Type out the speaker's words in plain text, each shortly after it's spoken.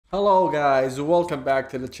Hello guys, welcome back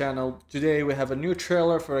to the channel. Today we have a new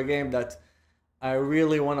trailer for a game that I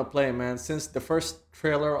really want to play, man. Since the first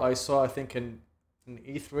trailer I saw, I think in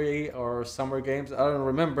E3 or Summer Games, I don't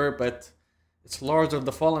remember, but it's Lords of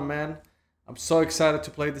the Fallen, man. I'm so excited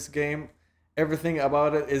to play this game. Everything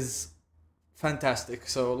about it is fantastic.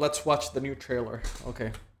 So let's watch the new trailer.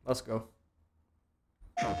 Okay, let's go.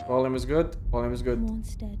 Volume is good. Volume is good.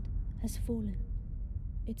 Mornstead has fallen.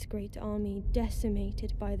 Its great army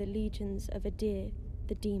decimated by the legions of Adir,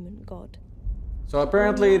 the demon god. So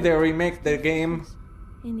apparently they remake the game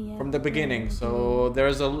from the beginning. So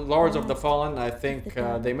there's a Lords of the Fallen. I think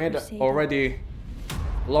they made already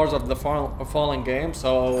Lords of the Fallen game.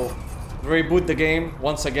 So reboot the game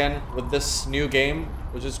once again with this new game,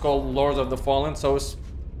 which is called Lords of the Fallen. So it's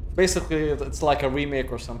basically it's like a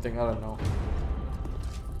remake or something. I don't know.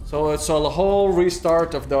 So it's a whole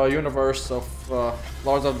restart of the universe of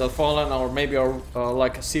Lords of the Fallen, or maybe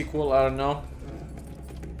like a sequel, I don't know.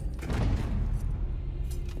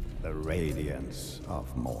 The radiance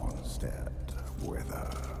of Mornstead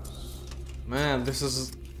withers. Man, this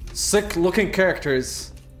is sick looking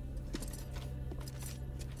characters.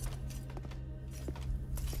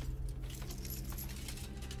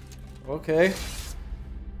 Okay.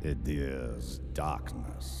 Adir's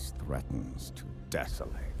darkness threatens to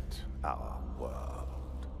desolate our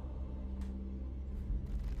world.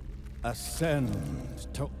 Ascend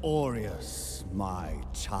to Aureus, my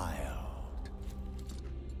child.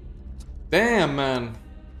 Damn, man.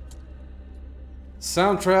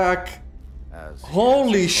 Soundtrack.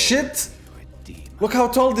 Holy shit. Look how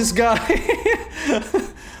tall this guy.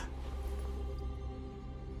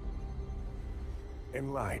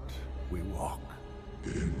 In light we walk.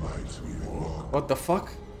 In light we walk. What the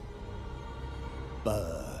fuck?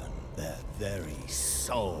 Burn their very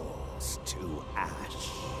souls to ash.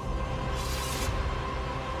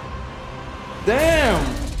 Damn!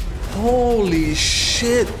 Holy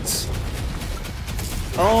shit!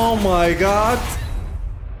 Oh my god!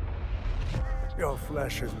 Your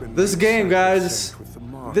flesh has been This game, guys.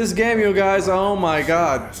 This game, you guys. Oh my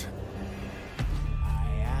god.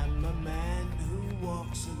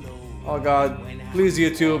 Oh god. Please,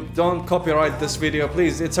 YouTube, don't copyright this video,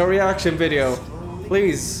 please. It's a reaction video.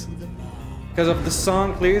 Please. Because of the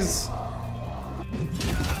song, please.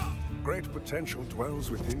 Great potential dwells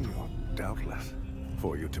within you, doubtless,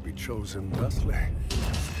 for you to be chosen thusly.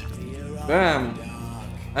 Damn.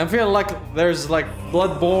 I feel like there's like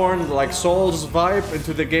Bloodborne, like Souls vibe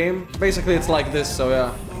into the game. Basically, it's like this, so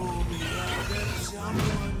yeah.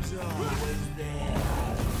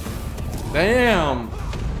 Damn.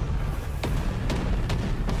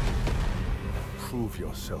 Prove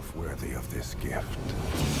yourself worthy of this gift.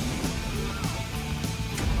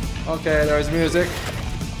 Okay, there's music.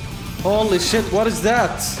 Holy shit, what is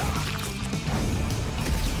that?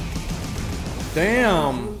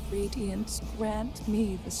 Damn. Radiance, grant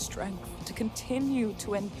me the strength to continue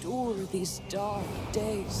to endure these dark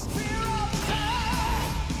days.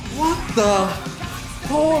 What the?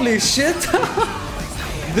 Holy shit.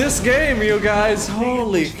 This game, you guys.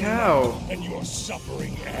 Holy cow. And your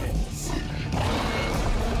suffering ends.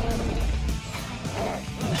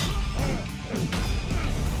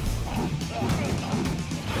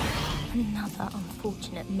 Another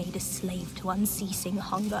unfortunate made a slave to unceasing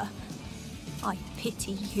hunger. I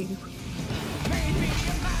pity you.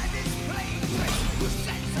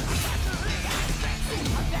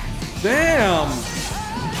 Damn!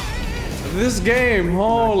 This game,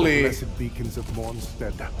 holy... Blessed beacons of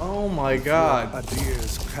Mornstead. Oh my god.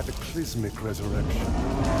 Adir's cataclysmic resurrection.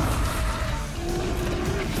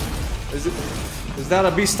 Is that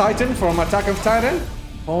a Beast Titan from Attack of Titan?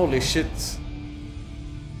 Holy shit.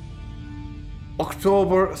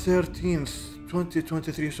 October 13th,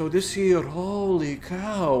 2023. So this year, holy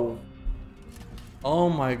cow. Oh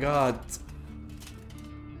my god.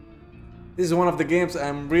 This is one of the games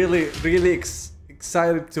I'm really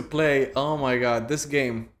excited to play. Oh my god, this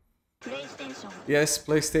game. PlayStation. Yes,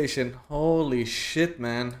 PlayStation. Holy shit,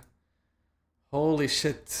 man. Holy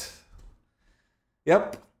shit.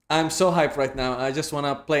 Yep, I'm so hyped right now. I just want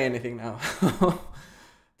to play anything now.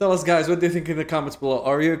 Tell us, guys, what do you think in the comments below?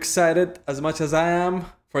 Are you excited as much as I am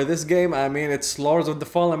for this game? I mean, it's Lords of the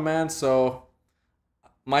Fallen, man, so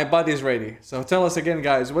my body's ready. So tell us again,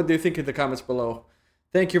 guys, what do you think in the comments below?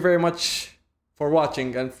 Thank you very much for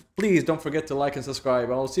watching, and please don't forget to like and subscribe.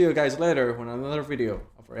 I'll see you guys later on another video,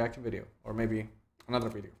 a reaction video, or maybe another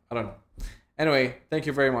video. I don't know. Anyway, thank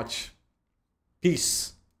you very much.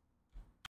 Peace.